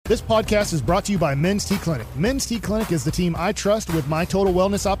This podcast is brought to you by Men's T Clinic. Men's T Clinic is the team I trust with my total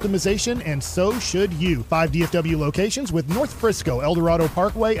wellness optimization, and so should you. 5 DFW locations with North Frisco, El Dorado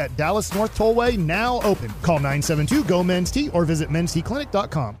Parkway at Dallas North Tollway now open. Call 972-GO-MEN'S-T or visit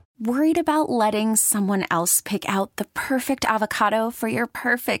mensteclinic.com. Worried about letting someone else pick out the perfect avocado for your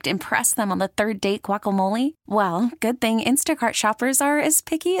perfect impress them on the third date guacamole? Well, good thing Instacart shoppers are as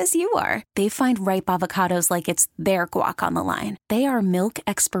picky as you are. They find ripe avocados like it's their guac on the line. They are milk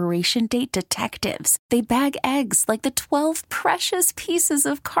expiration date detectives. They bag eggs like the 12 precious pieces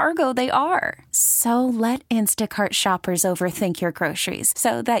of cargo they are. So let Instacart shoppers overthink your groceries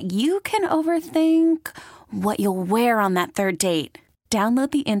so that you can overthink what you'll wear on that third date.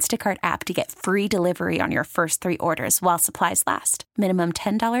 Download the Instacart app to get free delivery on your first 3 orders while supplies last. Minimum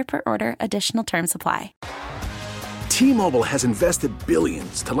 $10 per order. Additional terms apply. T-Mobile has invested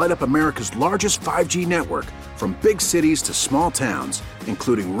billions to light up America's largest 5G network, from big cities to small towns,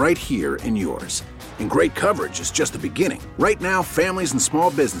 including right here in yours. And great coverage is just the beginning. Right now, families and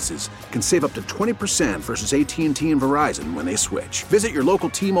small businesses can save up to 20% versus AT&T and Verizon when they switch. Visit your local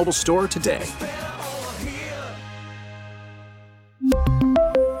T-Mobile store today.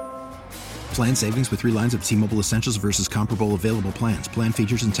 Plan savings with 3 lines of T-Mobile Essentials versus comparable available plans. Plan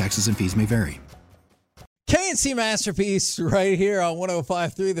features and taxes and fees may vary. K&C Masterpiece right here on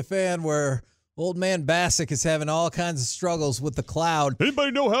 105.3 The Fan, where old man Bassick is having all kinds of struggles with the cloud.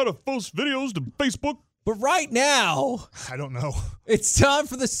 Anybody know how to post videos to Facebook? But right now, I don't know. It's time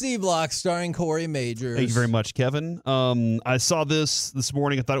for the C Block starring Cory Mageors. Thank you very much, Kevin. I saw this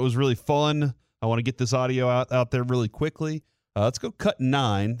morning. I thought it was really fun. I want to get this audio out there really quickly. Let's go cut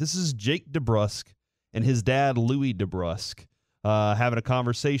 9. This is Jake DeBrusk and his dad, Louis DeBrusk, having a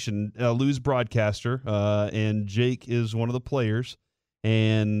conversation. Lou's broadcaster, and Jake is one of the players.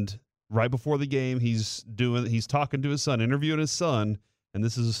 And right before the game, he's talking to his son, interviewing his son, and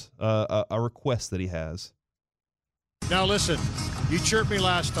this is a request that he has. Now listen, you chirped me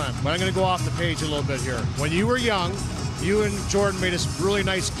last time, but I'm going to go off the page a little bit here. When you were young, you and Jordan made us really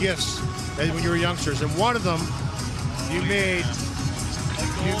nice gifts when you were youngsters, and one of them you made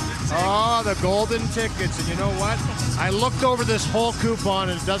the golden tickets. And you know what? I looked over this whole coupon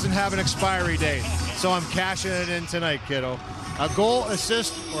and it doesn't have an expiry date. So I'm cashing it in tonight, kiddo. A goal,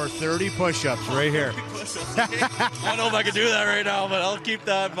 assist, or 30 push-ups right here. I don't know if I can do that right now, but I'll keep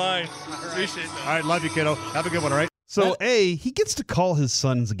that in mind. Appreciate that. All right, love you, kiddo. Have a good one, all right? So, he gets to call his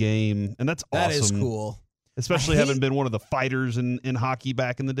son's game, and that's awesome. That is cool. Especially having been one of the fighters in hockey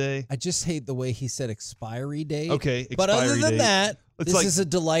back in the day. I just hate the way he said expiry date. Okay, but other than date. that, It's this is a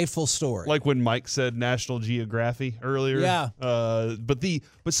delightful story. Like when Mike said National Geography earlier. Yeah.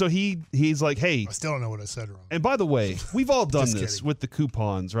 So he's like, hey. I still don't know what I said wrong. And by the way, we've all done Just this kidding. with the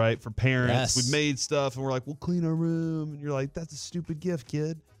coupons, right? For parents. Yes. We've made stuff and we're like, we'll clean our room. And you're like, that's a stupid gift,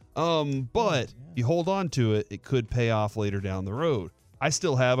 kid. But if you hold on to it, it could pay off later down the road. I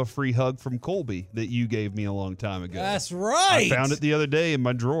still have a free hug from Colby that you gave me a long time ago. That's right. I found it the other day in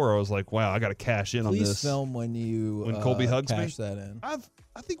my drawer. I was like, wow, I got to cash in on this. Please film when Colby hugs cash me. that in.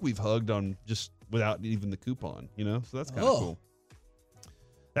 I think we've hugged on just without even the coupon, so that's kind of cool.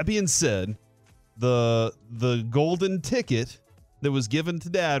 That being said, the golden ticket that was given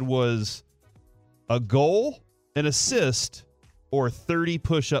to Dad was a goal, an assist, or 30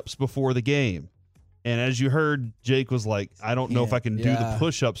 push-ups before the game. And as you heard, Jake was like, I don't know if I can do the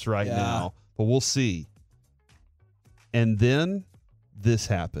push-ups right now, but we'll see. And then this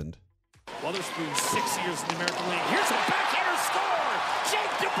happened. Weatherspoon, 6 years in the American League. Here's a backhander score!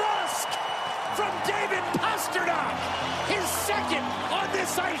 Jake DeBrusk from David Pasternak. His second on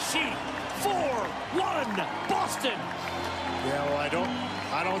this ice sheet. 4-1 Boston. Yeah, well,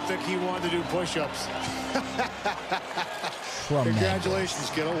 I don't think he wanted to do push-ups. Congratulations,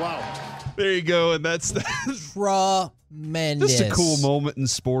 kiddo. Wow. There you go, and that's tremendous. Just a cool moment in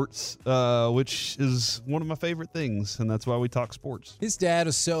sports, which is one of my favorite things, and that's why we talk sports. His dad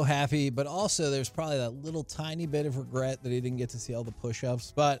was so happy, but also there's probably that little tiny bit of regret that he didn't get to see all the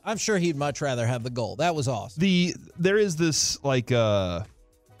push-ups, but I'm sure he'd much rather have the goal. That was awesome. There is this,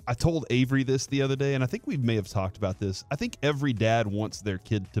 I told Avery this the other day, and I think we may have talked about this. I think every dad wants their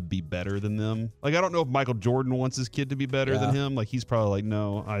kid to be better than them. Like, I don't know if Michael Jordan wants his kid to be better than him. Like, he's probably like,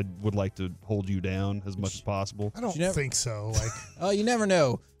 no, I would like to hold you down as much as possible. I don't think so. Oh, you never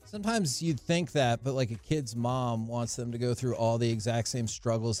know. Sometimes you'd think that, but like a kid's mom wants them to go through all the exact same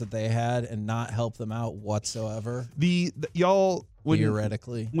struggles that they had and not help them out whatsoever.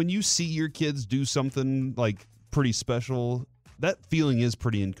 Theoretically. When you see your kids do something like pretty special, that feeling is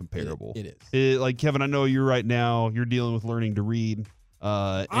pretty incomparable. It is. Like, Kevin, I know you're dealing with learning to read.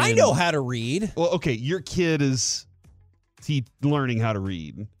 I know how to read. Well, okay, your kid is learning how to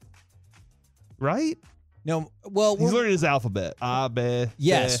read. right? No, well, he's learning his alphabet.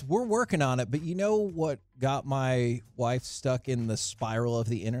 Yes, we're working on it. But you know what got my wife stuck in the spiral of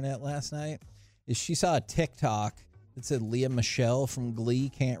the internet last night? Is she saw a TikTok that said Leah Michele from Glee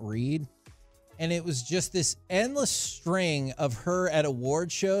can't read. And it was just this endless string of her at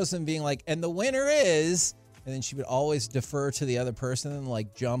award shows and being like, and the winner is, and then she would always defer to the other person and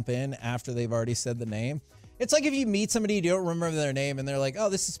like jump in after they've already said the name. It's like if you meet somebody, you don't remember their name, and they're like, oh,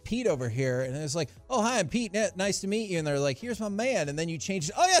 this is Pete over here. And it's like, oh, hi, I'm Pete. Nice to meet you. And they're like, here's my man. And then you change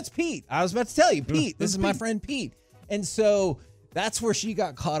it. Oh, yeah, it's Pete. I was about to tell you, Pete. This is my friend Pete. And so that's where she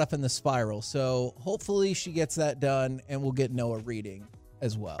got caught up in the spiral. So hopefully she gets that done, and we'll get Noah reading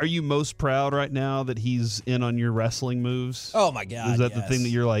as well. Are you most proud right now that he's in on your wrestling moves? Oh, my God, Is that the thing that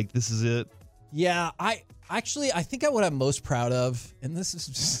you're like, this is it? Yeah, I think what I'm most proud of, and this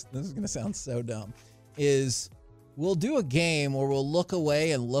is going to sound so dumb, is we'll do a game where we'll look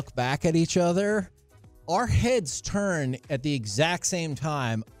away and look back at each other. Our heads turn at the exact same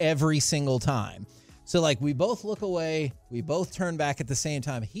time every single time. So, like, we both look away, we both turn back at the same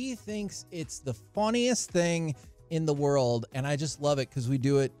time. He thinks it's the funniest thing in the world, and I just love it because we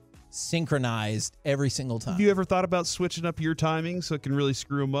do it synchronized every single time. Have you ever thought about switching up your timing so it can really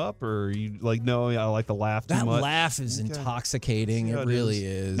screw them up? Or are you like, no, I like to laugh too much? That laugh is intoxicating. Yeah, it really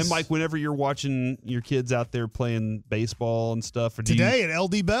is. And Mike, whenever you're watching your kids out there playing baseball and stuff. Or Today at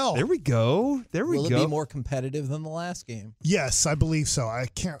LD Bell. There we go. Will it be more competitive than the last game? Yes, I believe so.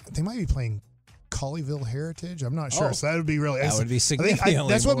 They might be playing Colleyville Heritage. I'm not sure. Oh, So that would be really. That would be significantly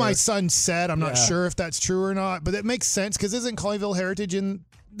that's what more. my son said. I'm not sure if that's true or not, but it makes sense because isn't Colleyville Heritage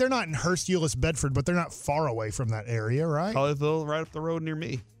they're not in Hearst, Euless, Bedford, but they're not far away from that area, right? Colleyville, right up the road near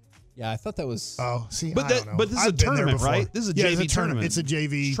me. Yeah, I thought that was. Oh, see, but I don't know. But this is a tournament, right? This is a JV tournament. It's a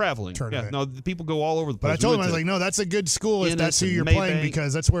JV it's traveling tournament. Yeah, no, the people go all over the place. But I told him, I was like, no, that's a good school if that's who you're playing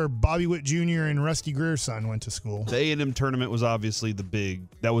because that's where Bobby Witt Jr. and Rusty Greer's son went to school. The A&M tournament was obviously the big.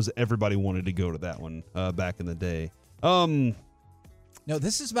 That was everybody wanted to go to that one back in the day. No,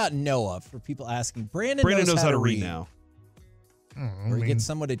 this is about Noah for people asking. Brandon knows how to read now. Or he gets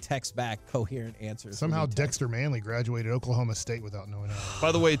someone to text back coherent answers. Somehow Dexter Manley graduated Oklahoma State without knowing how.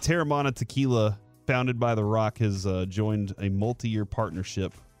 By the way, Terramana Tequila, founded by The Rock, has joined a multi-year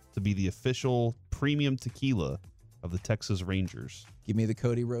partnership to be the official premium tequila of the Texas Rangers. Give me the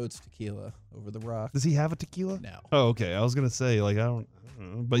Cody Rhodes tequila over The Rock. Does he have a tequila? No. Oh, okay. I was going to say, like, I don't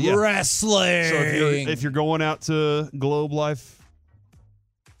know. But yeah. Wrestling! So if you're going out to Globe Life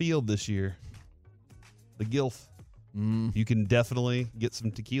Field this year, the Gilf, you can definitely get some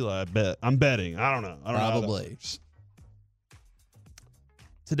tequila, I bet. I'm betting. I don't know. Probably.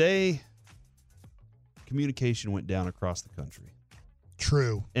 Today, communication went down across the country.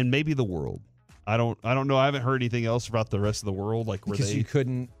 True. And maybe the world. I don't know. I haven't heard anything else about the rest of the world. Like because you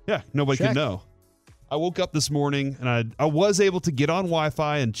couldn't. Yeah, nobody could know. I woke up this morning and I was able to get on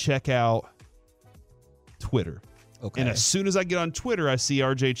Wi-Fi and check out Twitter. Okay. And as soon as I get on Twitter, I see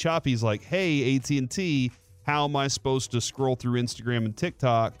RJ Choppy's like, hey, AT&T, how am I supposed to scroll through Instagram and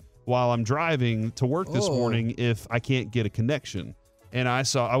TikTok while I'm driving to work this morning if I can't get a connection? And I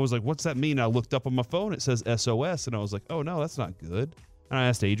was like, what's that mean? I looked up on my phone. It says SOS. And I was like, oh, no, that's not good. And I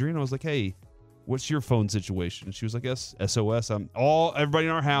asked Adrian, I was like, hey, what's your phone situation? And she was like, SOS. Everybody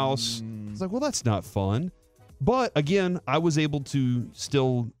in our house. I was like, well, that's not fun. But again, I was able to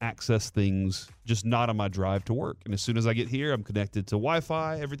still access things, just not on my drive to work. And as soon as I get here, I'm connected to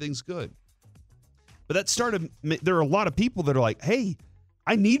Wi-Fi. Everything's good. But there are a lot of people that are like, hey,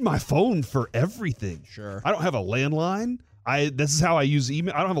 I need my phone for everything. Sure. I don't have a landline. This is how I use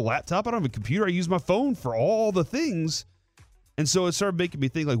email. I don't have a laptop. I don't have a computer. I use my phone for all the things. And so it started making me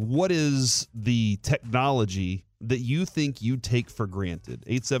think, like, what is the technology that you think you take for granted?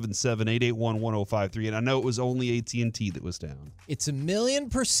 877-881-1053. And I know it was only AT&T that was down. It's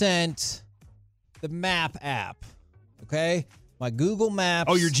 1,000,000% the map app. Okay? My Google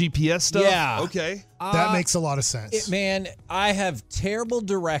Maps. Oh, your GPS stuff? Yeah. Okay. That makes a lot of sense. Man, I have terrible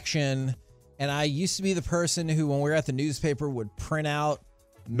direction, and I used to be the person who, when we were at the newspaper, would print out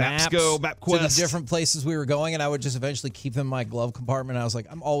maps to the different places we were going, and I would just eventually keep them in my glove compartment. I was like,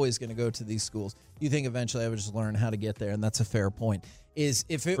 I'm always going to go to these schools. You think eventually I would just learn how to get there, and that's a fair point.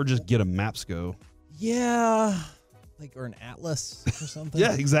 Or just get a Mapsco. Yeah. Or an atlas or something.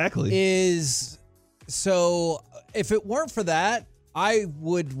 Yeah, exactly. So if it weren't for that, I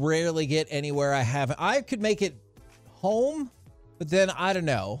would rarely get anywhere I haven't. I could make it home, but then I don't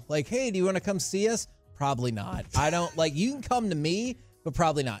know. Like, hey, do you want to come see us? Probably not. I don't you can come to me, but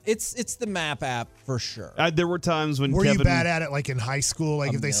probably not. It's the map app for sure. There were times when Were Kevin, you bad at it, like in high school?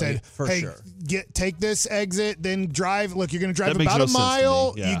 Like if they said, "Hey, sure. take this exit, then drive." Look, you're going to drive That makes about no a sense to me.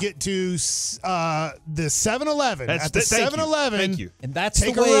 mile. Yeah. You get to the 7-Eleven. At the Thank you. 7-Eleven, Thank you. And that's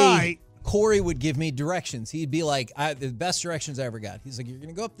take the a way right. Corey would give me directions. He'd be like, the best directions I ever got. He's like, you're going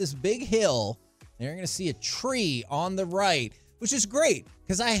to go up this big hill, and you're going to see a tree on the right, which is great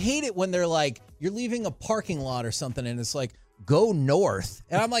because I hate it when they're like, you're leaving a parking lot or something, and it's like, go north.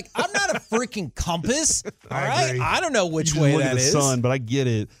 And I'm like, I'm not a freaking compass. All right? agree. I don't know which You way look that at the is. sun, but I get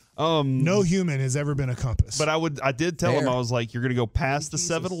it. No human has ever been a compass. But I did tell him, Fair. I was like, you're going to go past the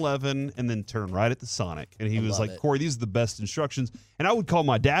Jesus. 7-Eleven and then turn right at the Sonic. And he was love like, it. Corey, these are the best instructions. And I would call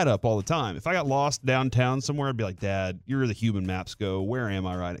my dad up all the time. If I got lost downtown somewhere, I'd be like, Dad, you're the human maps go. Where am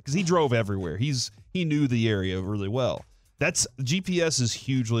I right? Because he drove everywhere. He knew the area really well. GPS is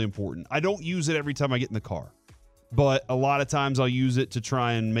hugely important. I don't use it every time I get in the car. But a lot of times I'll use it to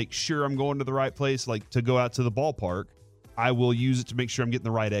try and make sure I'm going to the right place, like to go out to the ballpark. I will use it to make sure I'm getting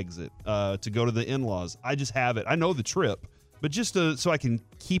the right exit, to go to the in-laws. I just have it. I know the trip, but just so I can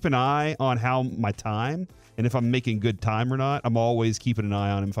keep an eye on how my time and if I'm making good time or not. I'm always keeping an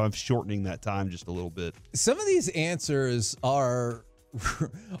eye on him if I'm shortening that time just a little bit. Some of these answers are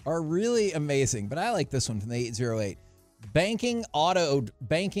really amazing, but I like this one from the 808. Banking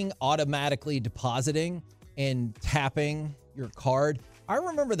automatically depositing and tapping your card. I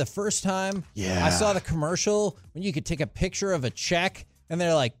remember the first time I saw the commercial when you could take a picture of a check and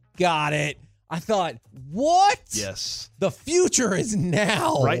they're like, got it. I thought, what? Yes. The future is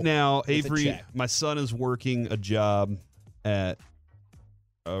now. Right now, with a Avery, check. my son is working a job at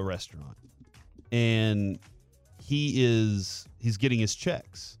a restaurant, and he's getting his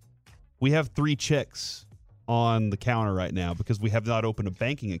checks. We have 3 checks on the counter right now because we have not opened a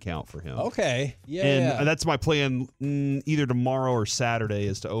banking account for him. Okay. Yeah. And that's my plan either tomorrow or Saturday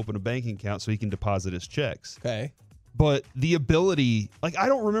is to open a banking account so he can deposit his checks. Okay. But the ability, like I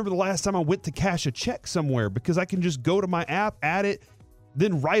don't remember the last time I went to cash a check somewhere because I can just go to my app, add it,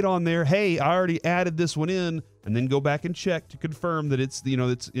 then write on there, hey, I already added this one in, and then go back and check to confirm that it's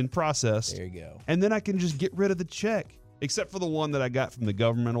in process. There you go. And then I can just get rid of the check. Except for the one that I got from the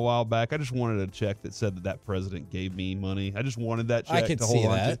government a while back. I just wanted a check that said that president gave me money. I just wanted that check to hold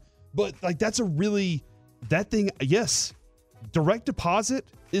on to. But like that thing, yes, direct deposit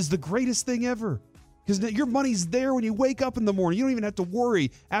is the greatest thing ever. Because your money's there when you wake up in the morning. You don't even have to worry.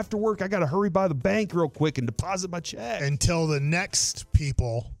 After work, I got to hurry by the bank real quick and deposit my check. Until the next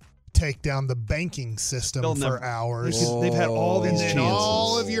people take down the banking system for hours. They've had all these chances. And then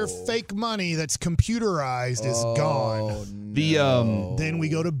all of your fake money that's computerized is gone. No. Then we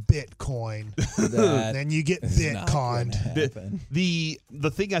go to Bitcoin. Then you get Bitcoined.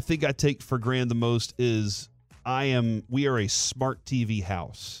 The thing I think I take for granted the most is we are a smart TV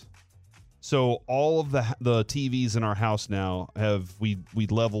house. So all of the TVs in our house now we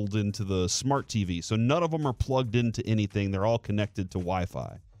leveled into the smart TV. So none of them are plugged into anything. They're all connected to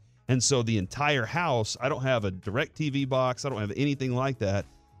Wi-Fi. And so the entire house, I don't have a direct TV box. I don't have anything like that.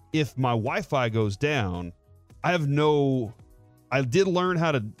 If my Wi-Fi goes down, I did learn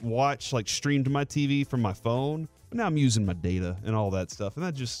how to watch, like stream to my TV from my phone. But now I'm using my data and all that stuff. And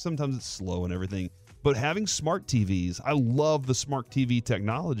that just, sometimes it's slow and everything. But having smart TVs, I love the smart TV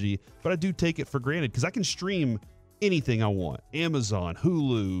technology, but I do take it for granted because I can stream anything I want. Amazon,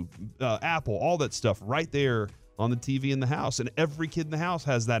 Hulu, Apple, all that stuff right there on the TV in the house. And every kid in the house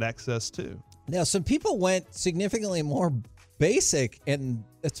has that access too. Now, some people went significantly more basic, and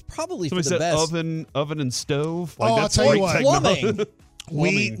it's probably Somebody for the said best. oven and stove. Oh, I'll tell you what. Plumbing.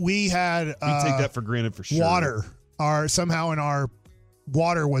 We had we take that for granted for sure. Water. Somehow in our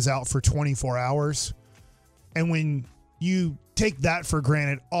water was out for 24 hours. And when you take that for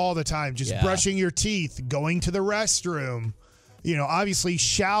granted all the time, just brushing your teeth, going to the restroom, obviously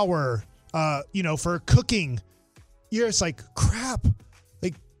shower, for cooking, you're just like, crap.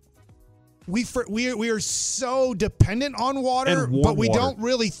 Like we are so dependent on water, but we don't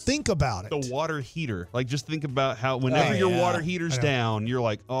really think about it. The water heater. Like just think about how whenever your water heater's down, you're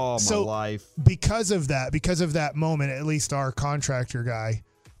like, oh, my life. Because of that moment, at least our contractor guy,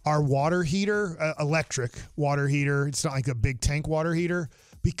 our water heater, electric water heater, it's not like a big tank water heater.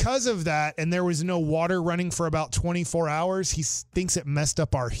 Because of that, and there was no water running for about 24 hours, he thinks it messed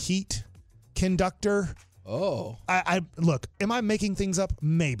up our heat conductor. Oh. I look, am I making things up?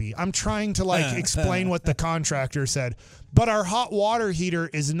 Maybe. I'm trying to explain what the contractor said. But our hot water heater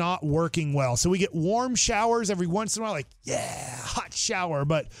is not working well. So we get warm showers every once in a while, hot shower.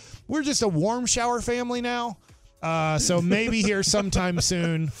 But we're just a warm shower family now. So maybe here sometime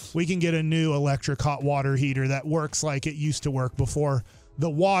soon we can get a new electric hot water heater that works like it used to work before the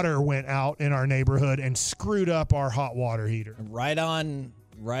water went out in our neighborhood and screwed up our hot water heater. Right on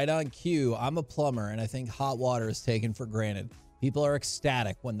cue. I'm a plumber, and I think hot water is taken for granted. People are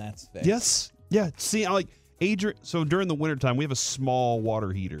ecstatic when that's fixed. Yes. Yeah. See, Adrian, so during the wintertime, we have a small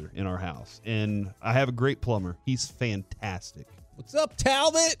water heater in our house, and I have a great plumber. He's fantastic. What's up,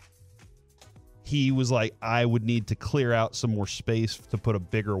 Talbot? He was like, I would need to clear out some more space to put a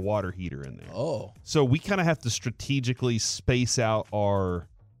bigger water heater in there. Oh. So we kind of have to strategically space out our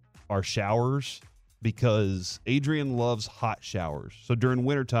showers because Adrian loves hot showers. So during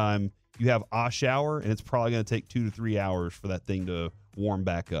wintertime, you have a shower, and it's probably going to take 2 to 3 hours for that thing to warm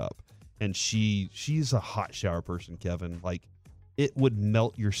back up. And she's a hot shower person, Kevin. Like, it would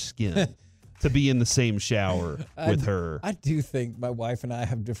melt your skin to be in the same shower with her. I do think my wife and I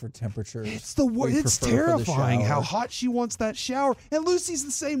have different temperatures. It's terrifying how hot she wants that shower. And Lucy's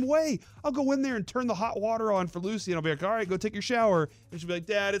the same way. I'll go in there and turn the hot water on for Lucy, and I'll be like, all right, go take your shower. And she'll be like,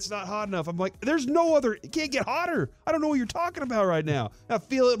 Dad, it's not hot enough. I'm like, there's no other. It can't get hotter. I don't know what you're talking about right now. I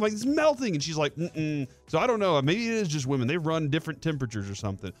feel it. I'm like, it's melting. And she's like, mm-mm. So I don't know. Maybe it is just women. They run different temperatures or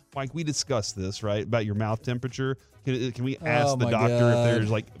something. Mike, we discussed this, right, about your mouth temperature. Can we ask the doctor if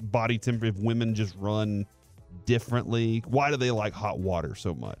there's like body temperature, if women just run differently? Why do they like hot water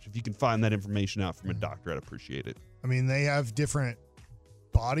so much? If you can find that information out from a doctor, I'd appreciate it. I mean, they have different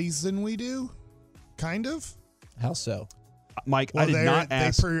bodies than we do, kind of. How so? Mike, I did not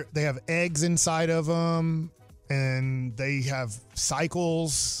ask. They have eggs inside of them, and they have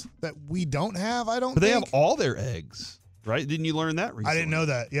cycles that we don't have, I don't think. But they have all their eggs, right? Didn't you learn that recently? I didn't know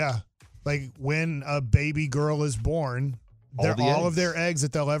that, yeah. Like, when a baby girl is born, all of their eggs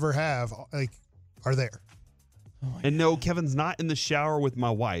that they'll ever have, are there. And no, Kevin's not in the shower with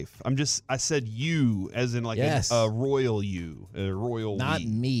my wife. I said you, as in a royal you, a royal not we.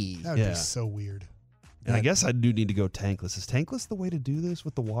 me. That would be so weird. And I guess I do need to go tankless. Is tankless the way to do this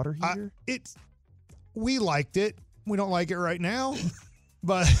with the water heater? We liked it. We don't like it right now.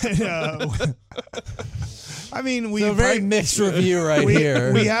 But, I mean, a very mixed review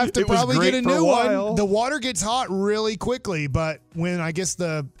here. We have to probably get a new one. The water gets hot really quickly, but when I guess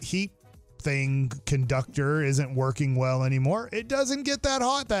the heat conductor isn't working well anymore, it doesn't get that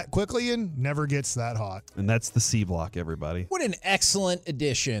hot that quickly and never gets that hot. And that's the C Block, everybody. What an excellent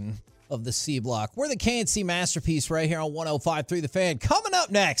edition of the C Block. We're the K&C Masterpiece right here on 105.3 The Fan. Coming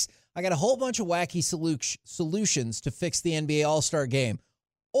up next, I got a whole bunch of wacky solutions to fix the NBA All-Star Game.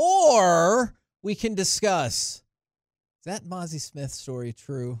 Or we can discuss, is that Mazi Smith story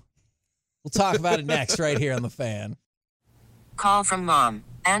true? We'll talk about it next right here on The Fan. Call from mom.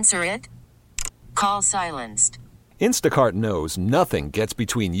 Answer it. Call silenced. Instacart knows nothing gets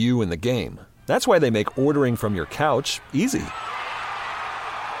between you and the game. That's why they make ordering from your couch easy.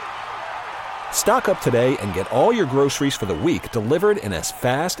 Stock up today and get all your groceries for the week delivered in as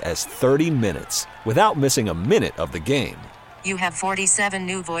fast as 30 minutes without missing a minute of the game. You have 47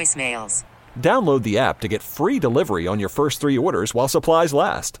 new voicemails. Download the app to get free delivery on your first 3 orders while supplies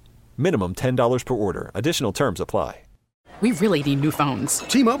last. Minimum $10 per order. Additional terms apply. We really need new phones.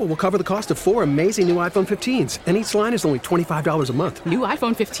 T-Mobile will cover the cost of 4 amazing new iPhone 15s, and each line is only $25 a month. New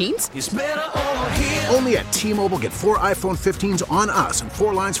iPhone 15s? It's better over here. Only at T-Mobile, get 4 iPhone 15s on us and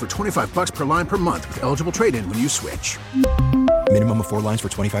 4 lines for $25 per line per month with eligible trade-in when you switch. Minimum of 4 lines for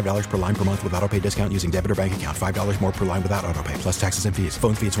 $25 per line per month with autopay discount using debit or bank account. $5 more per line without autopay, plus taxes and fees.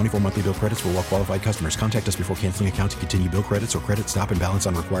 Phone fee at 24 monthly bill credits for well-qualified customers. Contact us before canceling account to continue bill credits or credit stop and balance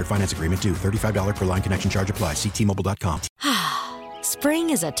on required finance agreement due. $35 per line connection charge applies. See T-Mobile.com.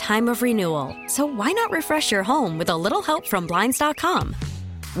 Spring is a time of renewal, so why not refresh your home with a little help from Blinds.com?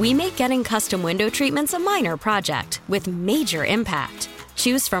 We make getting custom window treatments a minor project with major impact.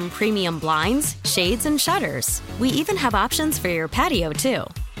 Choose from premium blinds, shades, and shutters. We even have options for your patio, too.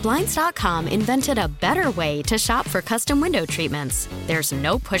 Blinds.com invented a better way to shop for custom window treatments. There's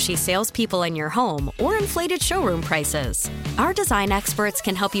no pushy salespeople in your home or inflated showroom prices. Our design experts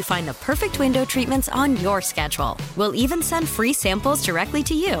can help you find the perfect window treatments on your schedule. We'll even send free samples directly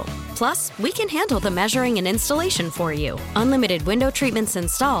to you. Plus, we can handle the measuring and installation for you. Unlimited window treatments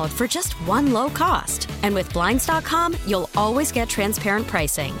installed for just one low cost. And with Blinds.com, you'll always get transparent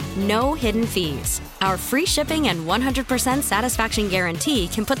pricing. No hidden fees. Our free shipping and 100% satisfaction guarantee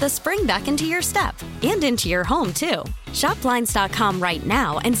can put the spring back into your step and into your home, too. Shop Blinds.com right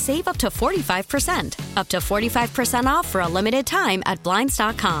now and save up to 45%. Up to 45% off for a limited time at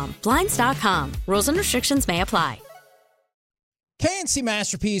Blinds.com. Blinds.com. Rules and restrictions may apply. K&C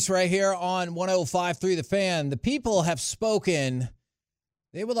Masterpiece right here on 105.3 The Fan. The people have spoken.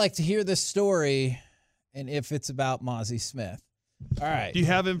 They would like to hear this story, and if it's about Mazi Smith. All right. Do you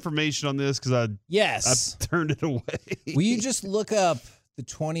have information on this? Because Yes. I turned it away. Will you just look up the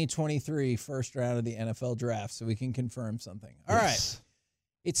 2023 first round of the NFL draft so we can confirm something? All right.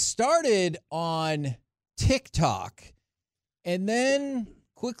 It started on TikTok and then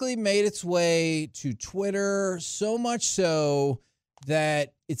quickly made its way to Twitter, so much so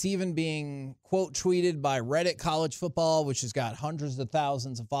that it's even being quote tweeted by Reddit College Football, which has got hundreds of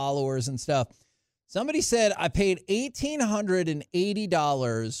thousands of followers and stuff. Somebody said, I paid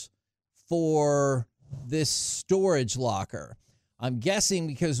 $1,880 for this storage locker. I'm guessing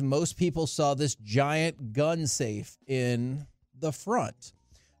because most people saw this giant gun safe in the front.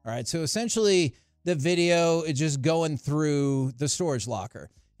 All right, so essentially the video is just going through the storage locker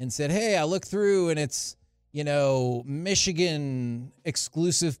and said, hey, I looked through and it's, Michigan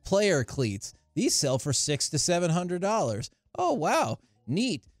exclusive player cleats. These sell for $600 to $700. Oh, wow.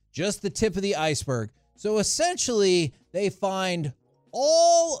 Neat. Just the tip of the iceberg. So essentially, they find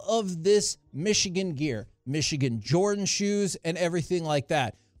all of this Michigan gear, Michigan Jordan shoes and everything like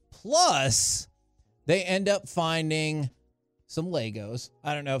that. Plus, they end up finding some Legos.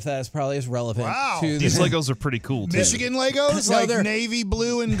 I don't know if that is probably as relevant. Wow. To these Legos are pretty cool, too. Michigan Legos? No, like they're navy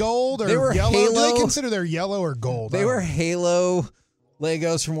blue and gold or they were yellow? Halo. Do they consider they're yellow or gold? They were Halo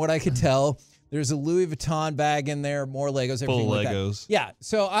Legos from what I could tell. There's a Louis Vuitton bag in there, more Legos, everything Full like Legos. that. Yeah,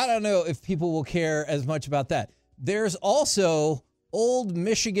 so I don't know if people will care as much about that. There's also old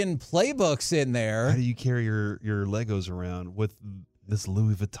Michigan playbooks in there. How do you carry your Legos around with this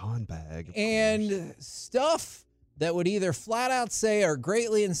Louis Vuitton bag? And stuff that would either flat out say or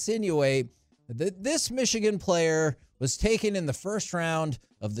greatly insinuate that this Michigan player was taken in the first round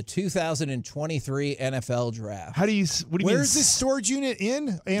of the 2023 NFL draft. What do you mean? Where's this storage unit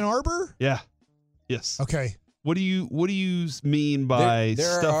in? Ann Arbor? Yeah. Yes. Okay. What do you mean by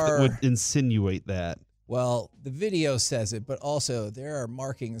There stuff that are- would insinuate that? Well, the video says it, but also there are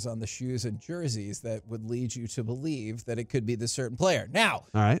markings on the shoes and jerseys that would lead you to believe that it could be this certain player. Now,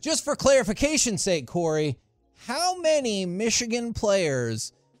 All right. just for clarification's sake, Corey, how many Michigan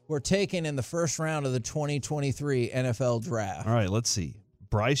players were taken in the first round of the 2023 NFL draft? All right, let's see.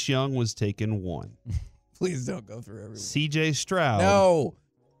 Bryce Young was taken 1. Please don't go through everyone. CJ Stroud. No.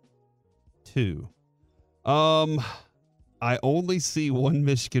 2. I only see one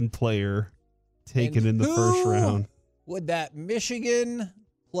Michigan player taken And in the first who round. would that Michigan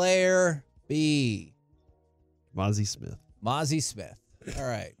player be? Mazi Smith. Mazi Smith. All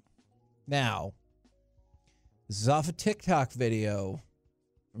right. Now, this is off a TikTok video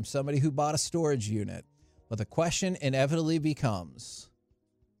from somebody who bought a storage unit. But the question inevitably becomes,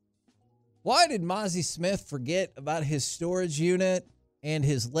 why did Mazi Smith forget about his storage unit and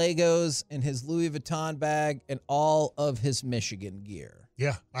his Legos and his Louis Vuitton bag and all of his Michigan gear?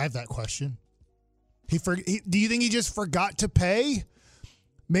 Yeah, I have that question. Do you think he just forgot to pay?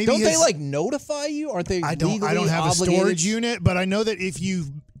 Maybe Don't they like notify you? Aren't they? I don't have a storage unit, but I know that if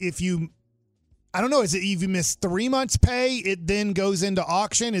you I don't know, is it if you miss 3 months pay, it then goes into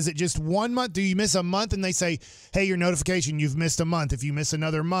auction? Is it just 1 month? Do you miss a month and they say, hey, your notification, you've missed a month. If you miss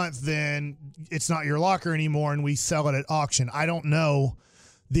another month, then it's not your locker anymore and we sell it at auction. I don't know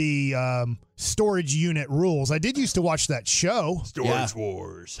the storage unit rules. I did used to watch that show. Storage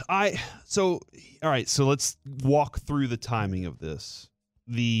Wars. All right, so let's walk through the timing of this.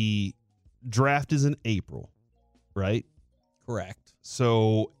 The draft is in April, right? Correct.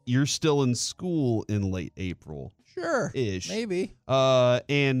 So you're still in school in late April. Sure. Ish. Maybe.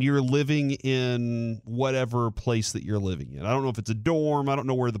 And you're living in whatever place that you're living in. I don't know if it's a dorm. I don't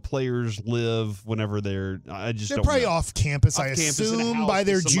know where the players live whenever they're probably off campus, I assume, by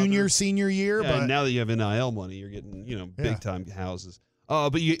their junior, senior year. Yeah, but and now that you have NIL money, you're getting, big time houses.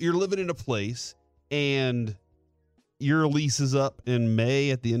 But you're living in a place and your lease is up in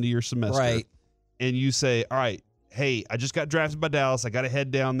May at the end of your semester. Right. And you say, all right, hey, I just got drafted by Dallas. I got to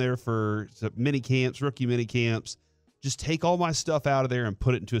head down there for some rookie mini camps. Just take all my stuff out of there and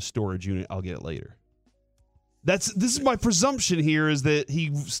put it into a storage unit. I'll get it later. This is my presumption here is that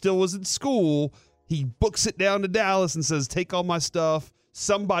he still was in school. He books it down to Dallas and says, take all my stuff.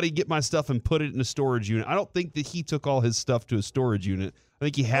 Somebody get my stuff and put it in a storage unit. I don't think that he took all his stuff to a storage unit. I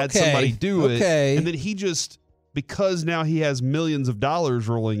think he had somebody do it. And then he just, because now he has millions of dollars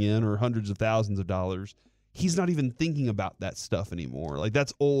rolling in or hundreds of thousands of dollars, he's not even thinking about that stuff anymore. Like,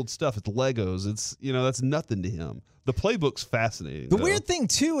 that's old stuff. It's Legos. It's, that's nothing to him. The playbook's fascinating. The weird thing,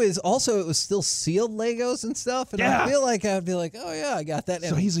 too, is also it was still sealed Legos and stuff. And I feel like I'd be like, oh, yeah, I got that.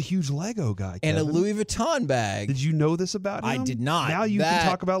 So he's a huge Lego guy, And Kevin. a Louis Vuitton bag. Did you know this about him? I did not. Now you can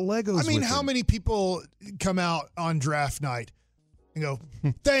talk about Legos. I mean, with how him. many people come out on draft night and go,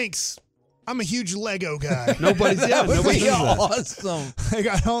 thanks, I'm a huge Lego guy. Nobody's Nobody's awesome. Like,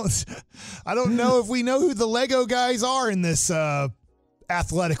 I don't know if we know who the Lego guys are in this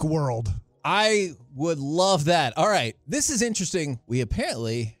athletic world. I would love that. All right. This is interesting. We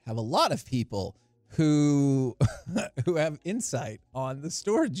apparently have a lot of people who have insight on the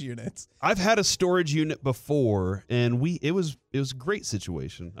storage units. I've had a storage unit before, and it was a great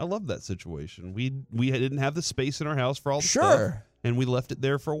situation. I love that situation. We didn't have the space in our house for all the stuff, and we left it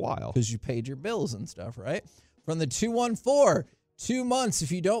there for a while. Because you paid your bills and stuff, right? From the 214, 2 months.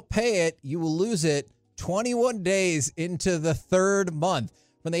 If you don't pay it, you will lose it 21 days into the third month.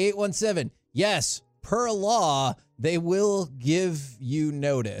 From the 817, yes, per law, they will give you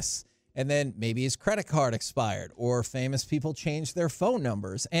notice. And then maybe his credit card expired or famous people changed their phone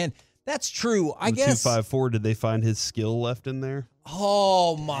numbers. And that's true. I guess. 254, did they find his skill left in there?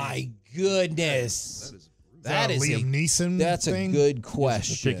 Oh, my goodness. That is Liam Neeson. That's thing? a good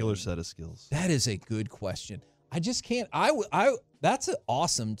question. A particular set of skills. That is a good question. I just can't. That's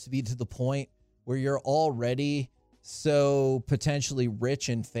awesome to be to the point where you're already so potentially rich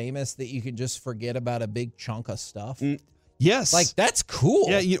and famous that you can just forget about a big chunk of stuff. Yes. Like, that's cool.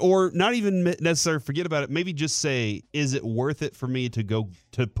 Yeah, or not even necessarily forget about it. Maybe just say, is it worth it for me to go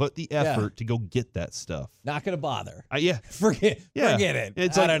to put the effort to go get that stuff? Not going to bother. Forget it.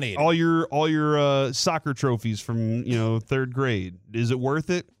 It's I like don't need all your soccer trophies from, third grade. Is it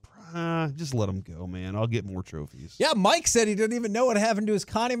worth it? Just let them go, man. I'll get more trophies. Yeah, Mike said he didn't even know what happened to his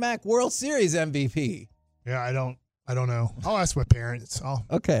Connie Mack World Series MVP. Yeah, I don't know. I'll ask my parents.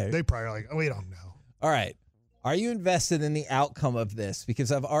 Okay. They probably are like, we don't know. All right. Are you invested in the outcome of this?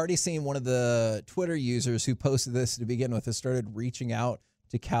 Because I've already seen one of the Twitter users who posted this to begin with has started reaching out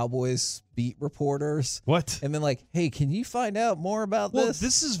to Cowboys beat reporters. What? And been like, hey, can you find out more about this? Well,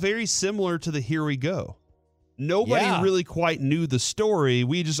 this is very similar to the Here We Go. Nobody really quite knew the story.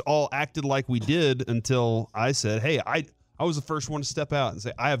 We just all acted like we did until I said, hey, I was the first one to step out and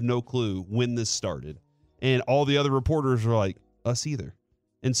say, I have no clue when this started. And all the other reporters were like, us either.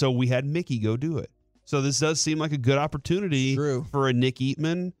 And so we had Mickey go do it. So this does seem like a good opportunity for a Nick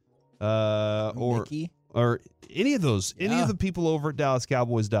Eatman or any of those, any of the people over at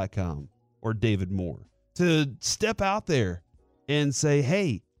DallasCowboys.com or David Moore to step out there and say,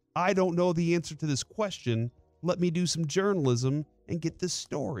 hey, I don't know the answer to this question. Let me do some journalism and get this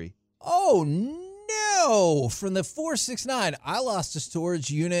story. Oh, no. From the 469, I lost a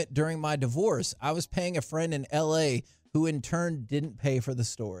storage unit during my divorce. I was paying a friend in L.A. who in turn didn't pay for the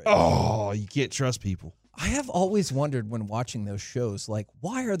storage. Oh, you can't trust people. I have always wondered when watching those shows, like,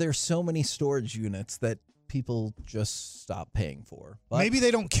 why are there so many storage units that people just stop paying for? But maybe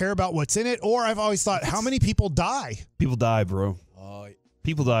they don't care about what's in it, or I've always thought, how many people die? People die, bro.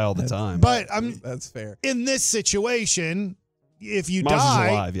 People die all the time. But that's fair. In this situation, if you Maz is die,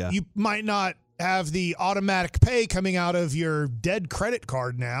 alive, you might not have the automatic pay coming out of your dead credit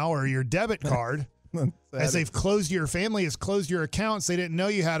card now or your debit card. As they've closed your family has closed your accounts, they didn't know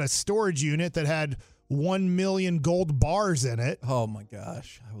you had a storage unit that had 1 million gold bars in it. Oh my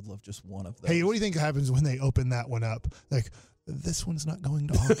gosh, I would love just one of those. Hey, what do you think happens when they open that one up? Like, this one's not going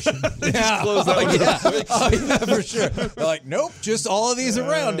to auction. Yeah, for sure. They're like, nope, just all of these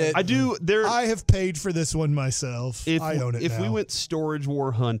around it. I have paid for this one myself. I own it. If now. we went storage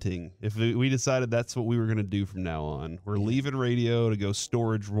war hunting, if we decided that's what we were going to do from now on, we're leaving radio to go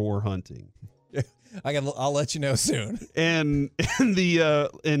storage war hunting. I'll let you know soon. And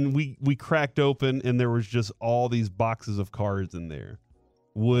we cracked open and there was just all these boxes of cards in there.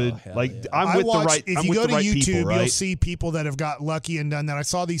 I'm with the right. If I'm you with go the to right YouTube, people, right? you'll see people that have got lucky and done that. I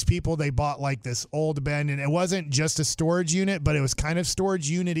saw these people. They bought like this old abandoned. It wasn't just a storage unit, but it was kind of storage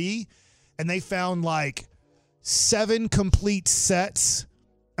unit-y, and they found like 7 complete sets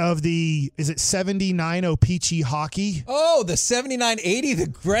of the 79 O-Pee-Chee hockey. Oh, the 79-80, the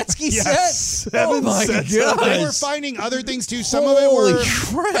Gretzky yes, set? Oh, my God. They were finding other things, too. Some of it were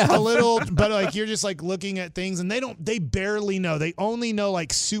a little, but like you're just like looking at things, and they barely know. They only know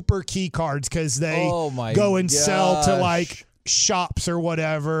like super key cards because they go and sell to like shops or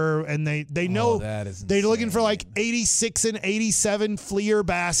whatever, and they know they're looking for like 86 and 87 Fleer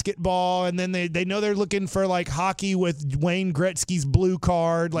basketball, and then they know they're looking for like hockey with Wayne Gretzky's blue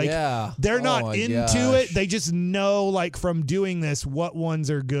card. Like they're not into it. They just know like from doing this what ones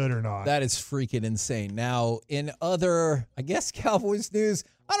are good or not. That is freaking insane. Now, in other, I guess, Cowboys news,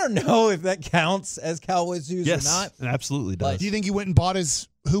 I don't know if that counts as Cowboys news or not. It absolutely does. Do you think he went and bought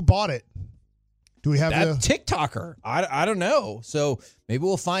who bought it? Do we have that TikToker? I don't know. So maybe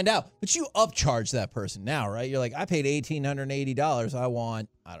we'll find out. But you upcharge that person now, right? You're like, I paid $1,880. I want,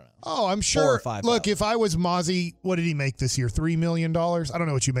 I don't know. Oh, I'm sure. 4 or 5. Look, if I was Mazi, what did he make this year? $3 million? I don't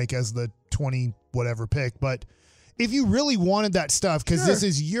know what you make as the 20 whatever pick, but if you really wanted that stuff, because this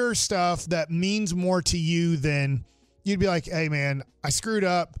is your stuff that means more to you than you'd be like, hey man, I screwed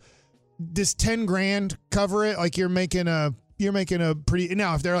up. This 10 grand cover it. Like you're making a pretty,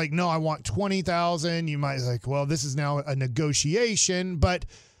 now if they're like, no, I want 20,000, you might like, well, this is now a negotiation, but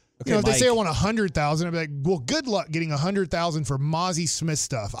you know, if Mike, they say I want 100,000, I'd be like, well, good luck getting 100,000 for Mazi Smith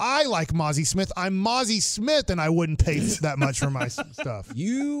stuff. I like Mazi Smith. I'm Mazi Smith, and I wouldn't pay that much for my stuff.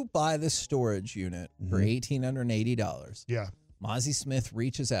 You buy the storage unit for $1,880. Yeah. Mazi Smith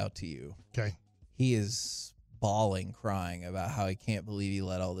reaches out to you. Okay. He is bawling, crying about how he can't believe he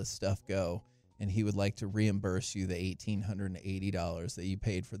let all this stuff go, and he would like to reimburse you the $1,880 that you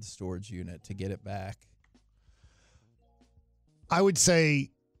paid for the storage unit to get it back. I would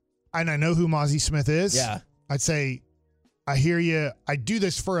say, and I know who Mazi Smith is. Yeah. I'd say, I hear you. I do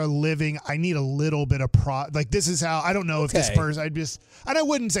this for a living. I need a little bit of like this is how, I don't know if this person, and I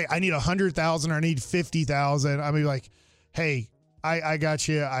wouldn't say I need 100,000 or I need 50,000. I mean, like, hey, I got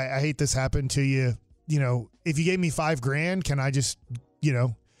you. I hate this happened to you. You know, if you gave me $5,000, can I just, you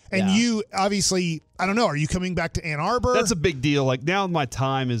know, and you obviously, I don't know, are you coming back to Ann Arbor? That's a big deal. Like now my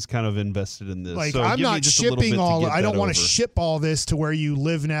time is kind of invested in this. Like so I'm not shipping all, I don't want to ship all this to where you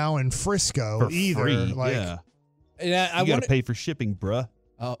live now in Frisco for either. Free. Like, you got to pay for shipping, bruh.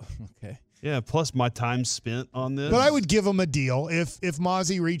 Oh, okay. Yeah, plus my time spent on this. But I would give them a deal if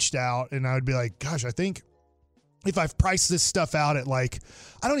Mazi reached out, and I would be like, gosh, I think if I've priced this stuff out at like,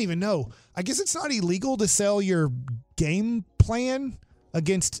 I don't even know. I guess it's not illegal to sell your game plan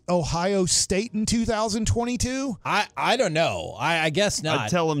against Ohio State in 2022? I don't know. I guess not. I'd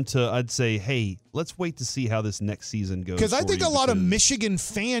tell him I'd say, hey, let's wait to see how this next season goes. Because I think a lot of Michigan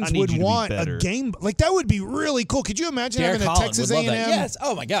fans would want a game. Like, that would be really cool. Could you imagine having a Texas A&M yes.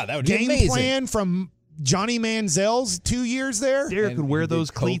 Oh, my God. That would be game amazing. plan from Johnny Manziel's 2 years there? Derek would wear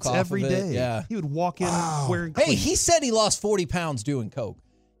those cleats every day. Yeah. He would walk in wearing cleats. Hey, he said he lost 40 pounds doing coke.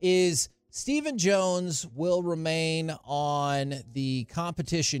 Is Stephen Jones will remain on the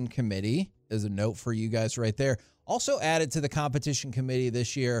competition committee. There's a note for you guys right there. Also added to the competition committee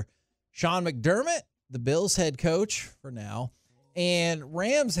this year, Sean McDermott, the Bills head coach for now, and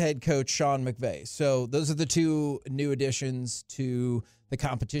Rams head coach Sean McVay. So those are the two new additions to the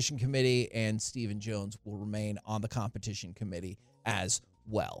competition committee, and Stephen Jones will remain on the competition committee as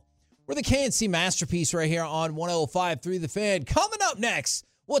well. We're the K&C Masterpiece right here on 105.3 The Fan. Coming up next,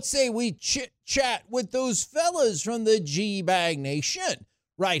 what say we chit-chat with those fellas from the G-Bag Nation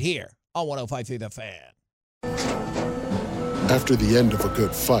right here on 105.3 The Fan. After the end of a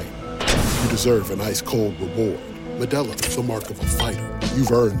good fight, you deserve an ice-cold reward. Modelo is the mark of a fighter.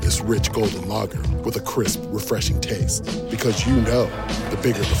 You've earned this rich golden lager with a crisp, refreshing taste. Because you know, the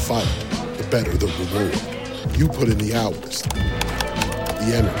bigger the fight, the better the reward. You put in the hours,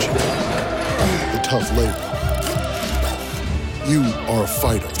 the energy, the tough labor. You are a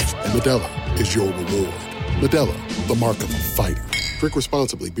fighter, and Modelo is your reward. Modelo, the mark of a fighter. Drink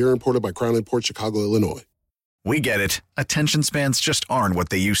responsibly. Beer imported by Crown Imports, Chicago, Illinois. We get it. Attention spans just aren't what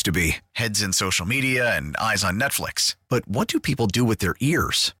they used to be. Heads in social media and eyes on Netflix. But what do people do with their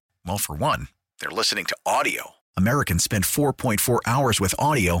ears? Well, for one, they're listening to audio. Americans spend 4.4 hours with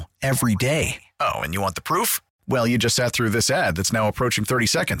audio every day. Oh, and you want the proof? Well, you just sat through this ad that's now approaching 30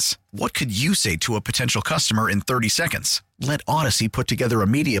 seconds. What could you say to a potential customer in 30 seconds? Let Odyssey put together a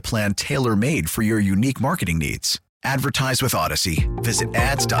media plan tailor-made for your unique marketing needs. Advertise with Odyssey. Visit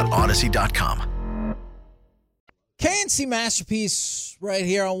ads.odyssey.com. K&C Masterpiece right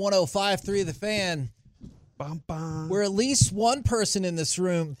here on 105.3 The Fan. Where at least one person in this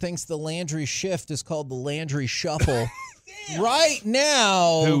room thinks the Landry shift is called the Landry Shuffle. Right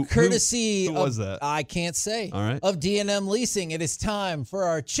now, courtesy who was that? I can't say. All right. Of D&M Leasing, it is time for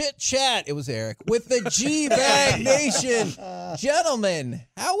our chit chat. It was Eric with the G-Bag Nation. Gentlemen,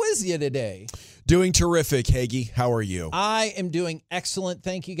 how is you today? Doing terrific, Hagee. How are you? I am doing excellent.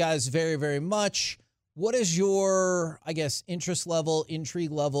 Thank you guys very, very much. What is your, I guess, interest level,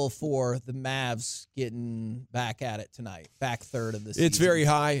 intrigue level for the Mavs getting back at it tonight? Back third of the season. It's very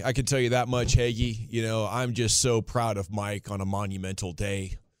high. I can tell you that much, Hagee. You know, I'm just so proud of Mike on a monumental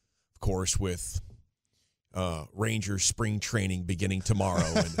day, of course, with Rangers spring training beginning tomorrow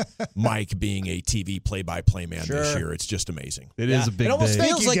and Mike being a TV play-by-play man this year. It's just amazing. It is a big It almost day.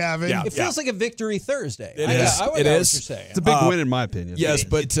 feels like, Gavin. It feels like a victory Thursday. It is. I It is. What you're saying. It's a big win in my opinion. Yes,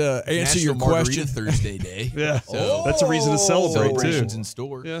 but to answer your question, Thursday day. Yeah, So that's a reason to celebrate too. Celebrations in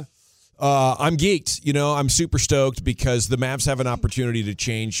store. Yeah. I'm geeked. I'm super stoked because the Mavs have an opportunity to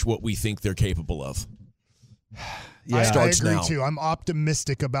change what we think they're capable of. I agree, too. I'm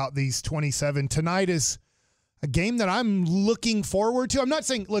optimistic about these 27. Tonight is a game that I'm looking forward to. I'm not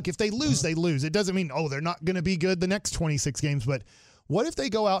saying, look, if they lose, they lose. It doesn't mean, they're not going to be good the next 26 games. But what if they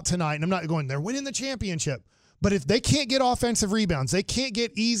go out tonight, and I'm not going, they're winning the championship. But if they can't get offensive rebounds, they can't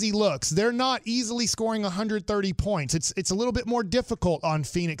get easy looks, they're not easily scoring 130 points. It's a little bit more difficult on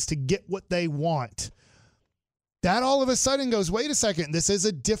Phoenix to get what they want. That all of a sudden goes, wait a second, this is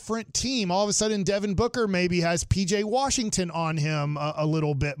a different team. All of a sudden, Devin Booker maybe has P.J. Washington on him a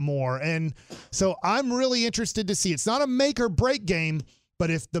little bit more. And so I'm really interested to see. It's not a make or break game, but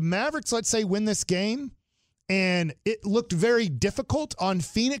if the Mavericks, let's say, win this game, and it looked very difficult on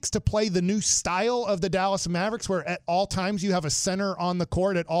Phoenix to play the new style of the Dallas Mavericks, where at all times you have a center on the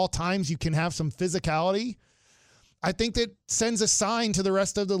court, at all times you can have some physicality, I think that sends a sign to the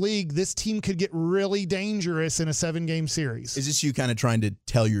rest of the league. This team could get really dangerous in a 7-game series. Is this you kind of trying to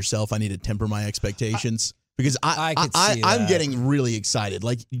tell yourself I need to temper my expectations? Because I'm getting really excited.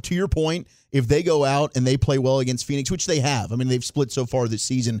 Like, to your point, if they go out and they play well against Phoenix, which they have. I mean, they've split so far this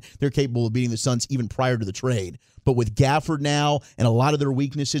season. They're capable of beating the Suns even prior to the trade. But with Gafford now and a lot of their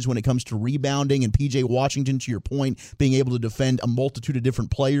weaknesses when it comes to rebounding and P.J. Washington, to your point, being able to defend a multitude of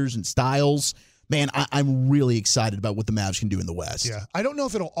different players and styles, man, I'm really excited about what the Mavs can do in the West. Yeah, I don't know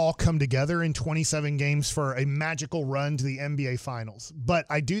if it'll all come together in 27 games for a magical run to the NBA Finals, but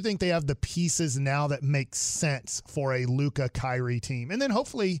I do think they have the pieces now that make sense for a Luka-Kyrie team. And then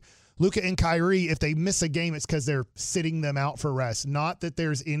hopefully Luka and Kyrie, if they miss a game, it's because they're sitting them out for rest. Not that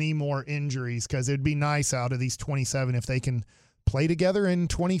there's any more injuries, because it'd be nice out of these 27 if they can play together in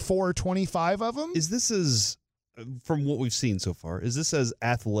 24 or 25 of them. Is this as... From what we've seen so far, is this as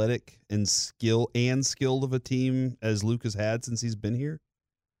athletic and skilled of a team as Luka's had since he's been here?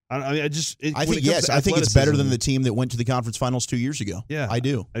 I think yes. I think it's better than the team that went to the conference finals 2 years ago. Yeah, I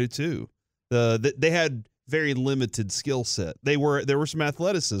do. I do too. They had very limited skill set. There were some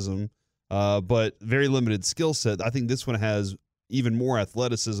athleticism, but very limited skill set. I think this one has even more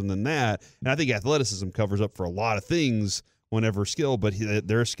athleticism than that, and I think athleticism covers up for a lot of things. Whenever skill, but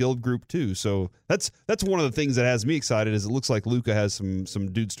they're a skilled group too. So that's one of the things that has me excited is it looks like Luka has some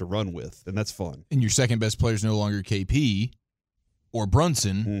dudes to run with, and that's fun. And your second best player is no longer KP or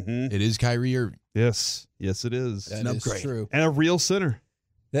Brunson. Mm-hmm. It is Kyrie Irving. Yes, it is. That is true. And a real center.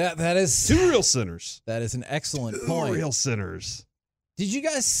 That is 2 real centers. That is an excellent 2 point. Real centers. Did you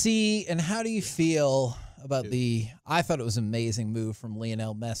guys see, and how do you feel about I thought it was an amazing move from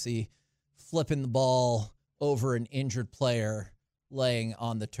Lionel Messi, flipping the ball over an injured player laying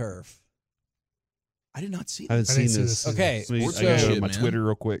on the turf. I did not see that. I haven't seen this. Okay. I gotta go to my Twitter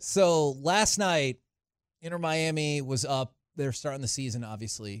real quick. So last night, Inter Miami was up. They're starting the season,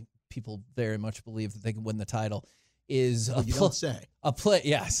 obviously. People very much believe that they can win the title. A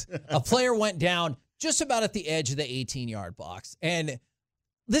player went down just about at the edge of the 18-yard box. And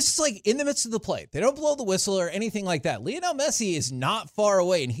this is like in the midst of the play. They don't blow the whistle or anything like that. Lionel Messi is not far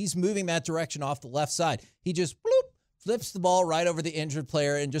away, and he's moving that direction off the left side. He just flips the ball right over the injured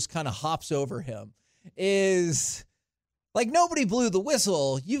player and just kind of hops over him. Like, nobody blew the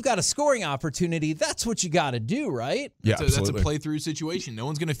whistle. You've got a scoring opportunity. That's what you got to do, right? Yeah, that's a play-through situation. No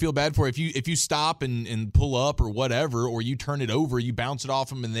one's going to feel bad for it. If you stop and pull up or whatever, or you turn it over, you bounce it off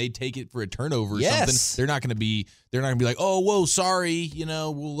them, and they take it for a turnover or something. They're not going to be like, oh, whoa, sorry,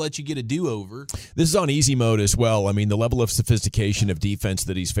 we'll let you get a do-over. This is on easy mode as well. I mean, the level of sophistication of defense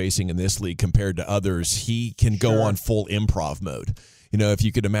that he's facing in this league compared to others, he can go on full improv mode. If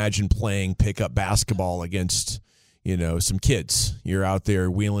you could imagine playing pickup basketball against some kids. You're out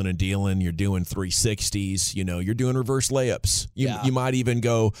there wheeling and dealing. You're doing 360s. You're doing reverse layups. You might even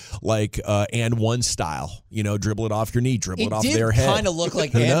go like and one style. Dribble it off your knee, dribble it off their head. It kind of look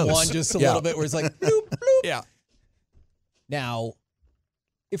like and one just a little bit, where it's like bloop, bloop. Yeah. Now,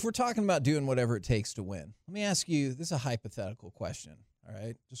 if we're talking about doing whatever it takes to win, let me ask you. This is a hypothetical question. All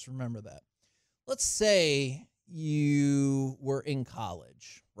right, just remember that. Let's say you were in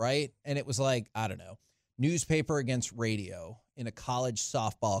college, right? And it was like, I don't know, newspaper against radio in a college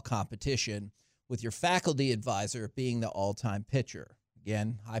softball competition with your faculty advisor being the all-time pitcher.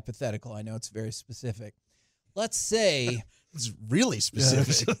 Again, hypothetical. I know it's very specific. Let's say it's really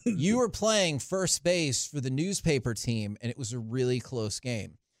specific. You were playing first base for the newspaper team, and it was a really close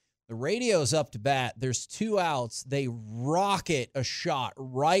game. The radio's up to bat. There's 2 outs. They rocket a shot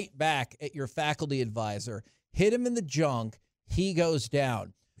right back at your faculty advisor, hit him in the junk. He goes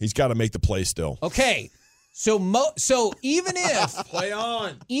down. He's got to make the play still. Okay. So even if play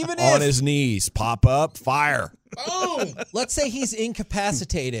on, even on if his knees, pop up, fire. boom, let's say he's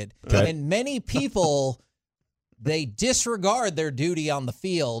incapacitated, Okay. and many people they disregard their duty on the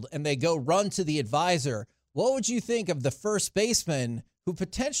field and they go run to the advisor. What would you think of the first baseman who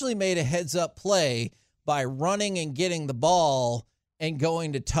potentially made a heads-up play by running and getting the ball and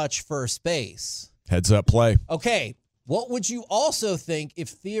going to touch first base? Heads up play. Okay, what would you also think if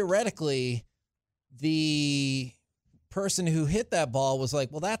theoretically the person who hit that ball was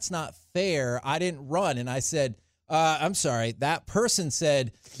like, well, that's not fair. I didn't run. And I said, I'm sorry. That person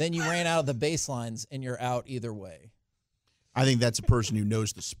said, then you ran out of the baselines and you're out either way. I think that's a person who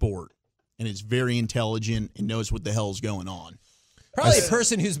knows the sport and is very intelligent and knows what the hell's going on. Probably a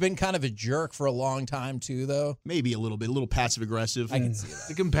person who's been kind of a jerk for a long time, too, though. Maybe a little passive-aggressive. I can see that.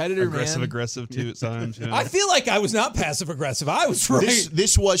 The competitor, Aggressive, too, at times. You know? I feel like I was not passive-aggressive. I was right.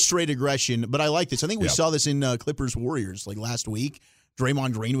 This was straight aggression, but I like this. I think we saw this in Clippers-Warriors like last week.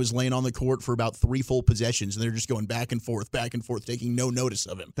 Draymond Green was laying on the court for about 3 full possessions, and they're just going back and forth, taking no notice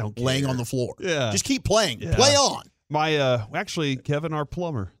of him. Laying on the floor. Yeah. Just keep playing. Yeah. Play on. Actually, Kevin, our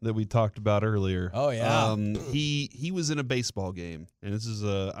plumber that we talked about earlier. Oh, yeah. He was in a baseball game, and this is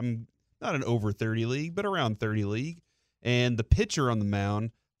I'm not an over 30 league, but around 30 league, and the pitcher on the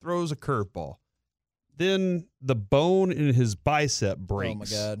mound throws a curveball. Then the bone in his bicep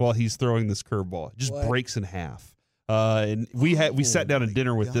breaks while he's throwing this curveball. It just breaks in half. And we sat down at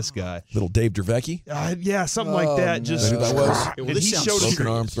dinner with this guy, little Dave Dravecki. Yeah, something like that. No. Just Maybe that was. And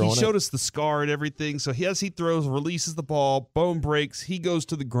he showed us the scar and everything. So as he throws, releases the ball, bone breaks, he goes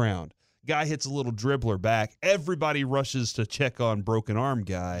to the ground. Guy hits a little dribbler back. Everybody rushes to check on broken arm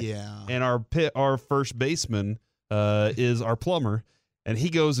guy. Yeah. And our first baseman is our plumber. And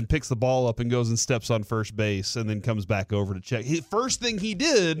he goes and picks the ball up and goes and steps on first base and then comes back over to check. First thing he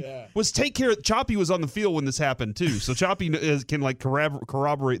did was take care of – Choppy was on the field when this happened too. So Choppy can like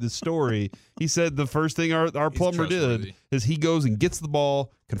corroborate the story. He said the first thing our plumber did is he goes and gets the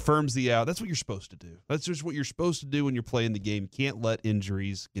ball, confirms the out. That's what you're supposed to do. That's just what you're supposed to do when you're playing the game. You can't let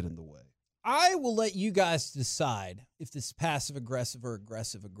injuries get in the way. I will let you guys decide if this is passive-aggressive or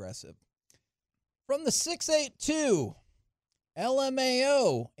aggressive-aggressive. From the 682 –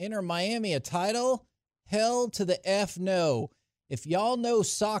 LMAO, Inter Miami a title? Hell to the F no. If y'all know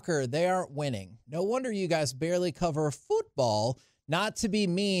soccer, they aren't winning. No wonder you guys barely cover football. Not to be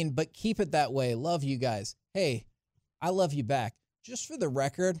mean, but keep it that way. Love you guys. Hey, I love you back. Just for the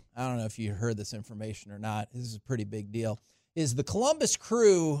record, I don't know if you heard this information or not. This is a pretty big deal. Is the Columbus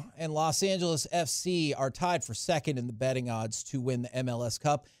Crew and Los Angeles FC are tied for second in the betting odds to win the MLS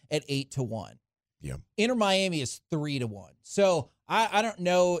Cup at 8-1. Yeah. Inter Miami is 3-1. So I don't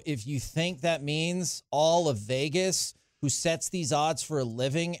know if you think that means all of Vegas, who sets these odds for a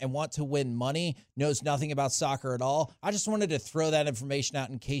living and want to win money, knows nothing about soccer at all. I just wanted to throw that information out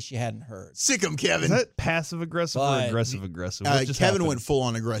in case you hadn't heard. Sick 'em, Kevin. Is that passive-aggressive or aggressive-aggressive? Kevin went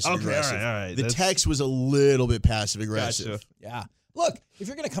full-on aggressive. Okay, all right. The text was a little bit passive-aggressive. Gotcha. Yeah. Look, if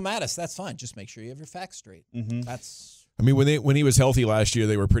you're going to come at us, that's fine. Just make sure you have your facts straight. Mm-hmm. That's... I mean, when he was healthy last year,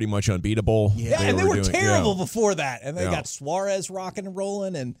 they were pretty much unbeatable. Yeah, they were terrible before that. And they got Suarez rocking and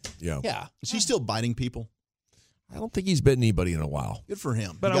rolling. And yeah. Is he still biting people? I don't think he's bit anybody in a while. Good for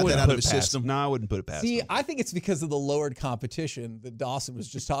him. But He I got wouldn't that out put of it his past system. him. No, I wouldn't put it past See, him. I think it's because of the lowered competition that Dawson was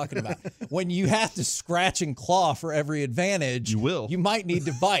just talking about. When you have to scratch and claw for every advantage, you might need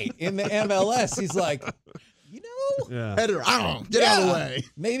to bite. In the MLS, he's like, Header, get out of the way.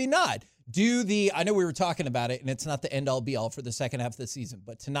 Maybe not. I know we were talking about it, and it's not the end-all be-all for the second half of the season,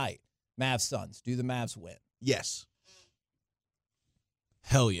 but tonight, Mavs Suns, do the Mavs win? Yes.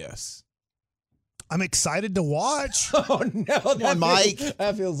 Hell yes. I'm excited to watch. Oh, no. Mike.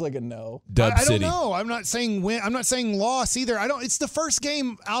 That feels like a no. Dub I City. don't know. I'm not saying win. I'm not saying loss either. It's the first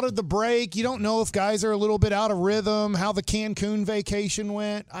game out of the break. You don't know if guys are a little bit out of rhythm, how the Cancun vacation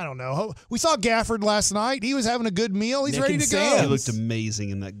went. I don't know. We saw Gafford last night. He was having a good meal. He's ready to go. He looked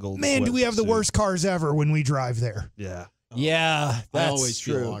amazing in that gold. Man, do we have the sweatsuit. worst cars ever when we drive there? Yeah. Yeah, that's I always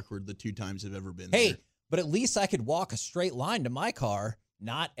true. feel awkward the 2 times I've ever been Hey, there. but at least I could walk a straight line to my car.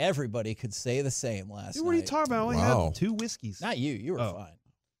 Not everybody could say the same last night. What are you talking about? I only had 2 whiskeys. Not you. You were fine.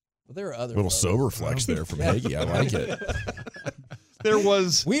 But there were other Little folks. sober flex there from Hagee. I like it.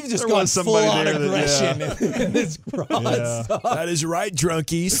 We've just gone full-on aggression in this broad stuff. That is right,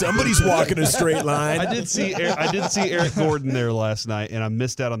 drunkie. Somebody's walking a straight line. I did see Eric Gordon there last night, and I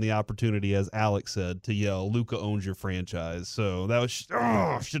missed out on the opportunity, as Alex said, to yell, "Luka owns your franchise." So that was should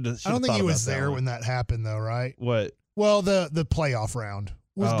have. I don't think he was there when that happened, though, right? What? Well, the playoff round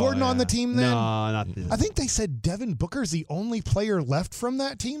Was Gordon on the team then? No, not this. I think they said Devin Booker's the only player left from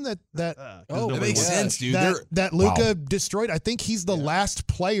that team that makes sense, dude. That Luka destroyed. I think he's the last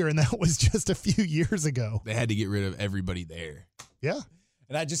player, and that was just a few years ago. They had to get rid of everybody there. Yeah.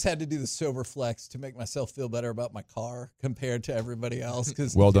 And I just had to do the sober flex to make myself feel better about my car compared to everybody else.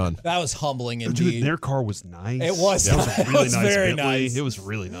 Well done. That was humbling indeed. Dude, their car was nice. It was. That was really nice. Very Bentley. nice. It was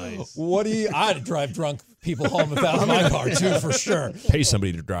really nice. I had to drive drunk people home if that was my car too, for sure. Pay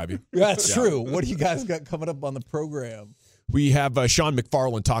somebody to drive you. That's true. What do you guys got coming up on the program? We have Sean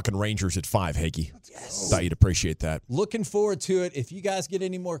McFarland talking Rangers at 5, Hagee. Yes. Thought you'd appreciate that. Looking forward to it. If you guys get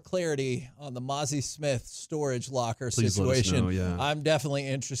any more clarity on the Mazi Smith storage locker situation, I'm definitely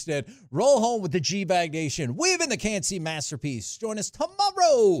interested. Roll home with the G-Bag Nation. We've been the K&C Masterpiece. Join us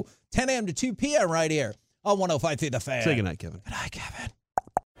tomorrow, 10 a.m. to 2 p.m. right here on 105.3 The Fan. Say goodnight, Kevin. Good night, Kevin.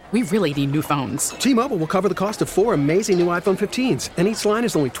 We really need new phones. T-Mobile will cover the cost of 4 amazing new iPhone 15s, and each line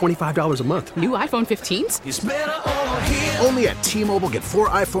is only $25 a month. New iPhone 15s? It's better over here. Only at T-Mobile, get 4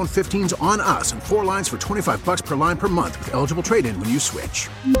 iPhone 15s on us and 4 lines for $25 per line per month with eligible trade-in when you switch.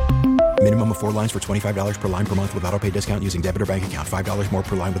 Minimum of 4 lines for $25 per line per month with autopay discount using debit or bank account. $5 more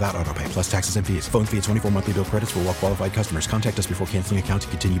per line without autopay, plus taxes and fees. Phone fee at 24 monthly bill credits for well-qualified customers. Contact us before canceling account to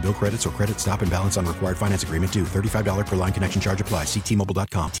continue bill credits or credit stop and balance on required finance agreement due. $35 per line connection charge applies. See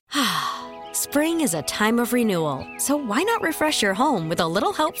T-Mobile.com. Spring is a time of renewal, so why not refresh your home with a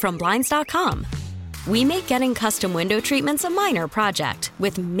little help from Blinds.com? We make getting custom window treatments a minor project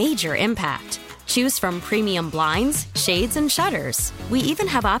with major impact. Choose from premium blinds, shades, and shutters. We even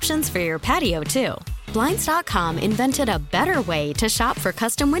have options for your patio, too. Blinds.com invented a better way to shop for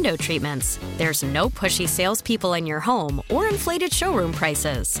custom window treatments. There's no pushy salespeople in your home or inflated showroom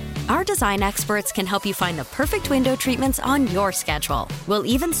prices. Our design experts can help you find the perfect window treatments on your schedule. We'll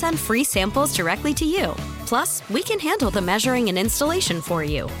even send free samples directly to you. Plus, we can handle the measuring and installation for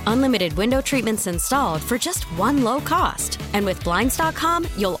you. Unlimited window treatments installed for just one low cost. And with Blinds.com,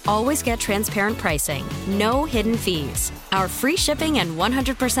 you'll always get transparent pricing. No hidden fees. Our free shipping and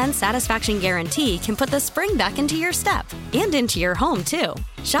 100% satisfaction guarantee can put the spring back into your step and into your home, too.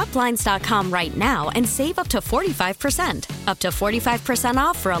 Shop Blinds.com right now and save up to 45%. Up to 45%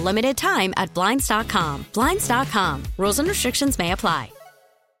 off for a limited time at Blinds.com. Blinds.com. Rules and restrictions may apply.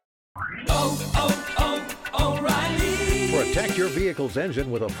 O'Reilly. Protect your vehicle's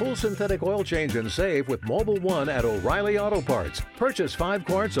engine with a full synthetic oil change and save with Mobil 1 at O'Reilly Auto Parts. Purchase 5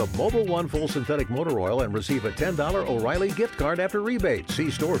 quarts of Mobil 1 full synthetic motor oil and receive a $10 O'Reilly gift card after rebate. See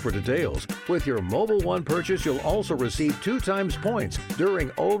store for details. With your Mobil 1 purchase, you'll also receive 2 times points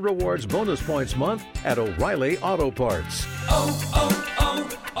during O Rewards Bonus Points Month at O'Reilly Auto Parts.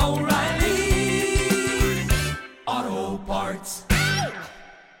 O'Reilly Auto Parts.